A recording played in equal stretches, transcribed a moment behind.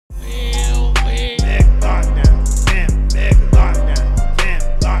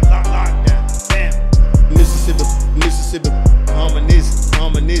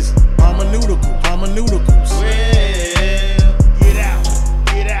noodles. Well, get out.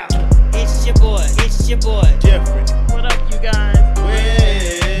 It's your boy, Jeffrey. What up, you guys?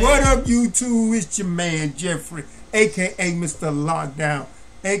 Well, What up, YouTube? It's your man Jeffrey, aka Mr. Lockdown,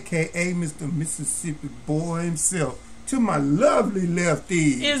 aka Mr. Mississippi boy himself. To my lovely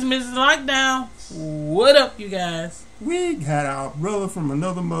lefty, It's Mrs. Lockdown. What up, you guys? we got our brother from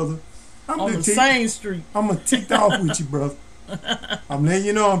another mother. On the same street. I'm gonna ticked off with you, brother. I'm letting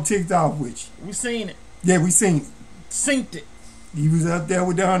you know I'm ticked off with you. We seen it. Yeah, we seen it. Synced it. He was up there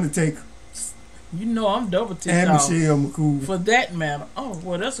with the Undertaker You know I'm double ticked and off. Michelle McCool. For that matter. Oh,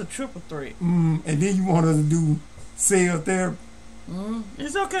 well, that's a triple threat. And then you want us to do Cell Therapy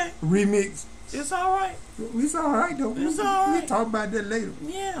It's okay. remix. It's all right. It's all right though. It's all right. We'll talk about that later.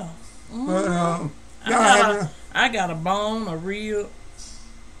 Yeah. But I got a bone, a rib,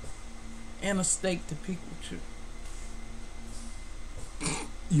 and a steak to pick with you.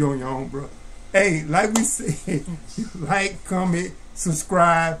 you on your own, bro. Hey, like we said, like, comment,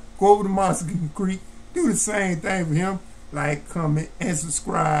 subscribe, go over to Moccasin Creek, do the same thing for him. Like, comment, and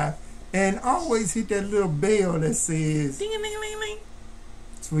subscribe, and always hit that little bell that says Ding ding ding ding.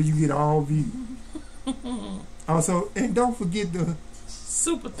 so you get all views. Also, and don't forget the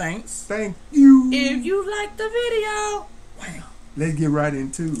Super thanks. thank you. If you like the video. Wow. Let's get right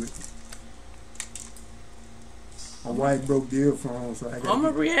into it. My wife broke the earphone, so I got I'm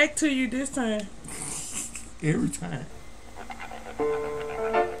going to react to you this time. every time.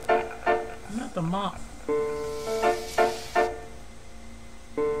 Not the mop.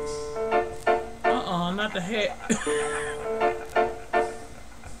 Not the hat.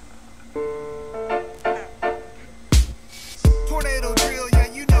 tornado drill,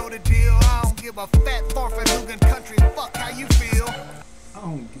 yeah, you know the deal. I don't give a fat farfanugan country fuck how you feel. I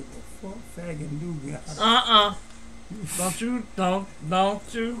don't give a fuck, faggot dude.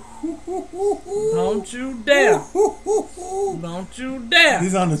 Don't you dare. Don't you dare.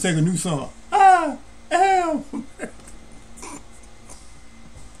 This Undertaker new song. I am.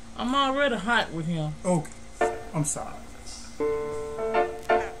 I'm already hot with him. Okay, I'm sorry.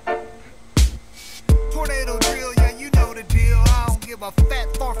 Tornado drill, yeah, you know the deal. I don't give a fat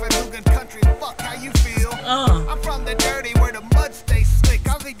farfanugan country fuck how you feel. I'm from the dirty where the mud stays slick.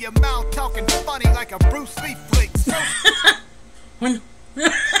 I'll leave your mouth talking funny like a Bruce Lee flick. When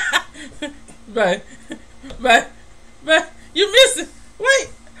but you missed it. Wait,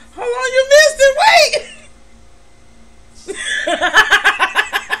 hold on, you missed it. Wait.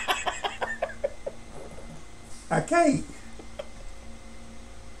 I can't.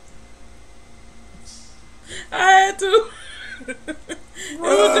 I had to. It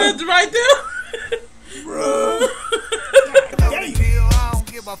was just right there. Bro. I don't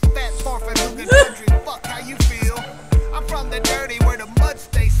give a fat farfanugan country fuck how you feel. I'm from the dirty where the mud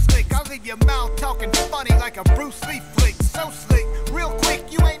stays slick. I'll leave your mouth talking funny like a Bruce Lee flick. So slick, real quick,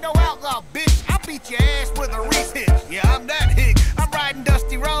 you ain't no outlaw, bitch. I'll beat your ass with a Reese hitch. Yeah, I'm that hick. I'm riding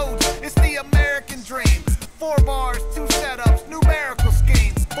dusty roads. It's the American dream. 4 bars, 2 setups, numerical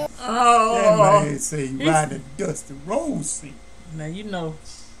scheme. That man say you ride the dusty road seat. Now you know.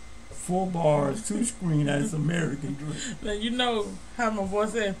 4 bars, 2 screen, that's American dream. Now you know how my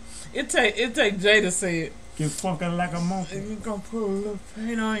voice said. It take Jay to say it. Get funkin' like a monkey. And you gonna put a little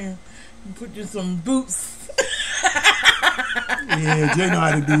paint on you and put you some boots. Yeah, Jay know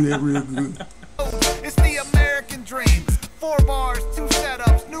how to do that real good. It's the American dream. 4 bars, 2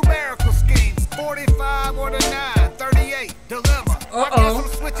 setups, numerical scheme. 45 or the 9, 38, dilemma. I guess I'm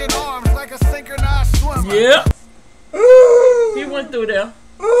switching arms like a synchronized swimmer. Yep. Ooh. He went through there.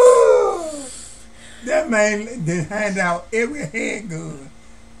 Ooh. That man did hand out every handgun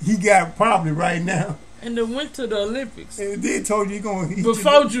he got probably right now. And then went to the Olympics. And they told you going to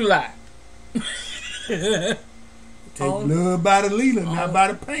Before July. Take blood by the leader, not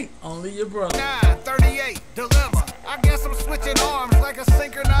by the paint. Only your brother. 9, 38, dilemma. I guess I'm switching arms like a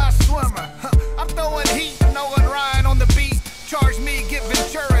synchronized swimmer. I'm throwing heat, knowing Ryan on the beat. Charge me, get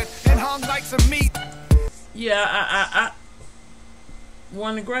Ventura, and hung like some meat. Yeah, I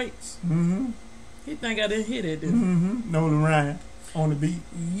one of the greats. Mm-hmm. He think I didn't hear that, didn't Nolan Ryan on the beat.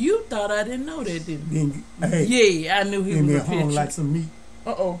 You thought I didn't know that, didn't you? Then, hey, Yeah, I knew he was a hung pitcher. like some meat.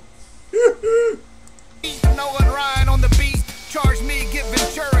 Uh-oh. Knowing Ryan on the beat. Charge me, get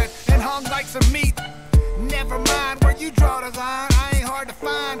Ventura, and hung like some meat. Never mind where you draw the line. I ain't hard to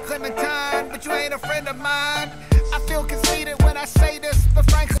find, Clementine, but you ain't a friend of mine. I feel conceited when I say this, but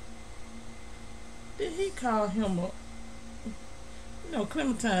frankly. Did he call him a... You know,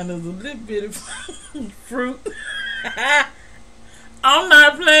 Clementine is a little bit of fruit. I'm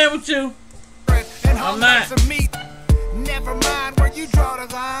not playing with you. And I'm not. some meat. Never mind where you draw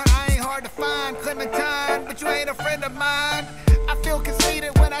the line. I ain't hard to find. fine, Clementine, but you ain't a friend of mine. I feel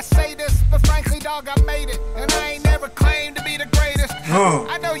conceited when I say this, but frankly, dog, I made it. And I ain't never claimed to be the greatest.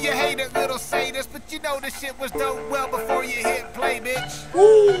 I know you hate it, little sadist, but you know this shit was dope well before you hit play, bitch.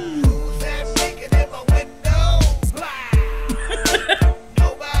 Who's that peeking in my window? Blah.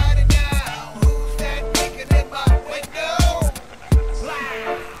 Nobody now. Who's that peeking in my window? Blah.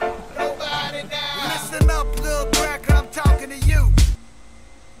 Nobody now. Listen up, little cracker, I'm talking to you.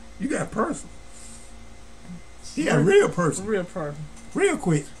 You got personal. He got real person. Real person. Real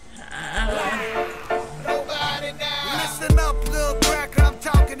quick. Nobody now. Listen up, little cracker, I'm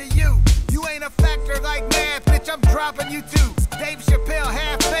talking to you. You ain't a factor like math, bitch, I'm dropping you too. Dave Chappelle,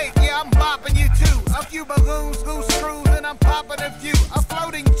 half-baked, yeah, I'm mopping you too. A few balloons, loose screws, and I'm popping a few. A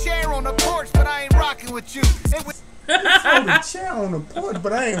floating chair on the porch, but I ain't rocking with you. It was floating chair on the porch,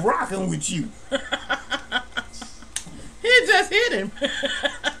 but I ain't rocking with you. He just hit him.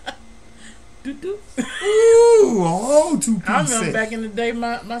 Ooh, a whole two-piece I remember set. back in the day,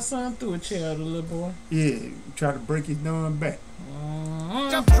 my son threw a chair at a little boy. Yeah, try to break his dumb back.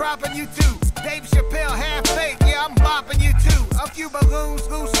 I'm dropping you too. Dave Chappelle, half-baked, yeah, I'm mopping you too. A few balloons,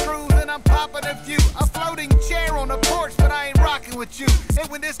 loose screws, and I'm popping a few. A floating chair on the porch, but I ain't rocking with you. And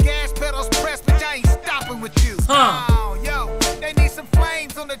when this gas pedal's pressed, bitch, I ain't stopping with you. Oh, yo, they need some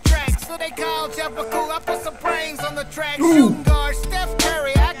flames on the track, so they called Jeff McCool. I put some brains on the track. Shooting guard, Steph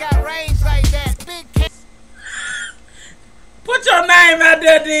Curry, I got range like that. Big cat. Put your name out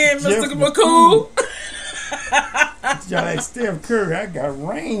there then, Mr. McCool. Y'all like Steph Curry, I got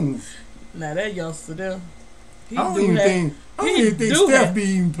rings. Now that youngster there. I don't even think Steph be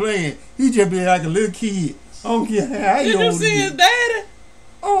even playing. He just be like a little kid. I don't care how Did you see his daddy?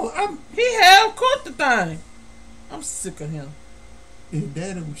 Oh, he half caught the thing. I'm sick of him. His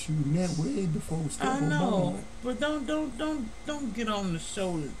daddy was shooting that way before Steph was born. I know, but don't get on the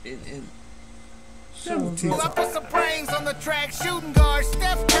show and I put some brains on the track. Shooting guard,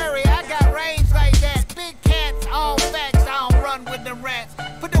 Steph Curry, I got range like that. Big cats, all facts, I don't run with them rats.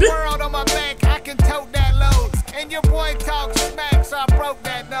 Put the world on my back, I can tote that load. And your boy talks smack, so I broke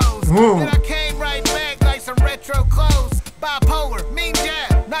that nose. Then I came right back like some retro clothes. Bipolar, mean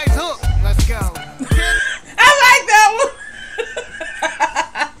jab, nice hook, let's go. I like that one.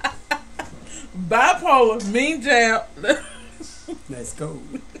 Bipolar, mean jab. Let's go.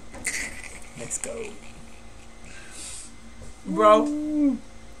 Let's go. Bro.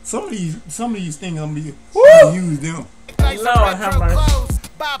 Some of these things I'm gonna use them. Lord have mercy.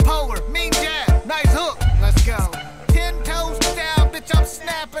 Bipolar, mean jab, nice hook, let's go. 10 toes down, bitch, I'm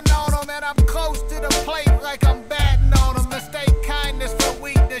snapping on them. And I'm close to the plate like I'm batting on them. Mistake kindness for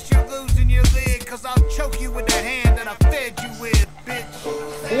weakness, you're losing your lid. Cause I'll choke you with the hand that I fed you with, bitch.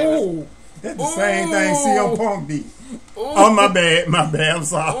 Ooh. That's the same thing CM Punk did. Oh, my bad, I'm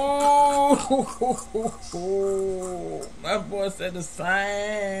sorry. Oh, my boy said the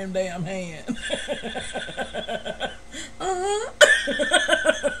same damn hand.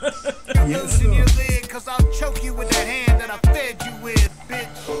 Yes, sir. Your lid, cause I'll choke you with the hand that I fed you with, bitch.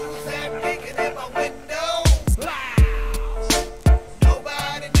 Who's that peeking in my window? Loud.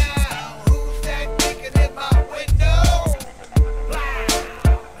 Nobody now. Who's that peeking in my window? Loud.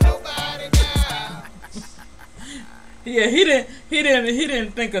 Nobody now. Yeah, he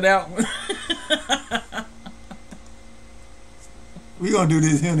didn't think of that one. We gonna do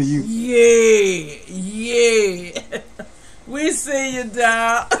this here to you. Yeah. We see you,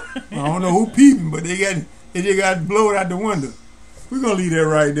 dog. I don't know who peeping, but they just got blown out the window. We gonna leave that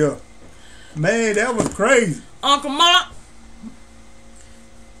right there. Man, that was crazy. Uncle Mark.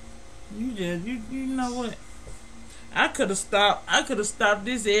 You know what? I could have stopped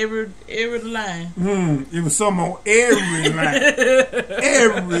this every line. It was something on every line.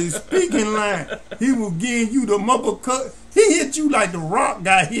 Every speaking line. He was giving you the uppercut. He hit you like the Rock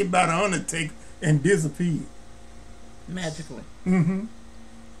got hit by the Undertaker and disappeared. Magically. Mm-hmm.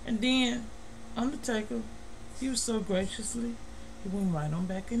 And then Undertaker, he was so graciously, he went right on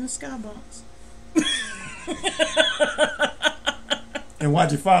back in the skybox. And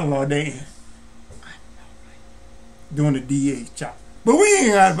watch your father-in-law dance. Doing the DH chop. But we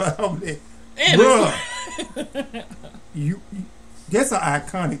ain't got about all that. Bruh. you that's an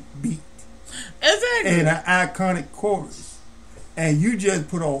iconic beat. Exactly. And an iconic chorus. And you just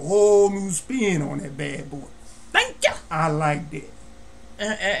put a whole new spin on that bad boy. Thank you. I like that.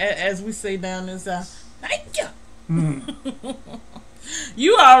 As we say down in South, thank you.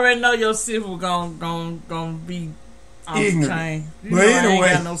 You already know your civil gonna be off the chain. You but know anyway, I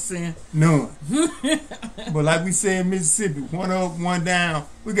ain't got no sin. None. But like we say in Mississippi, one up, one down.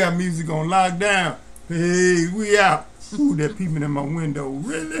 We got music on lockdown. Hey, we out. Ooh, that peeping in my window.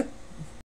 Really?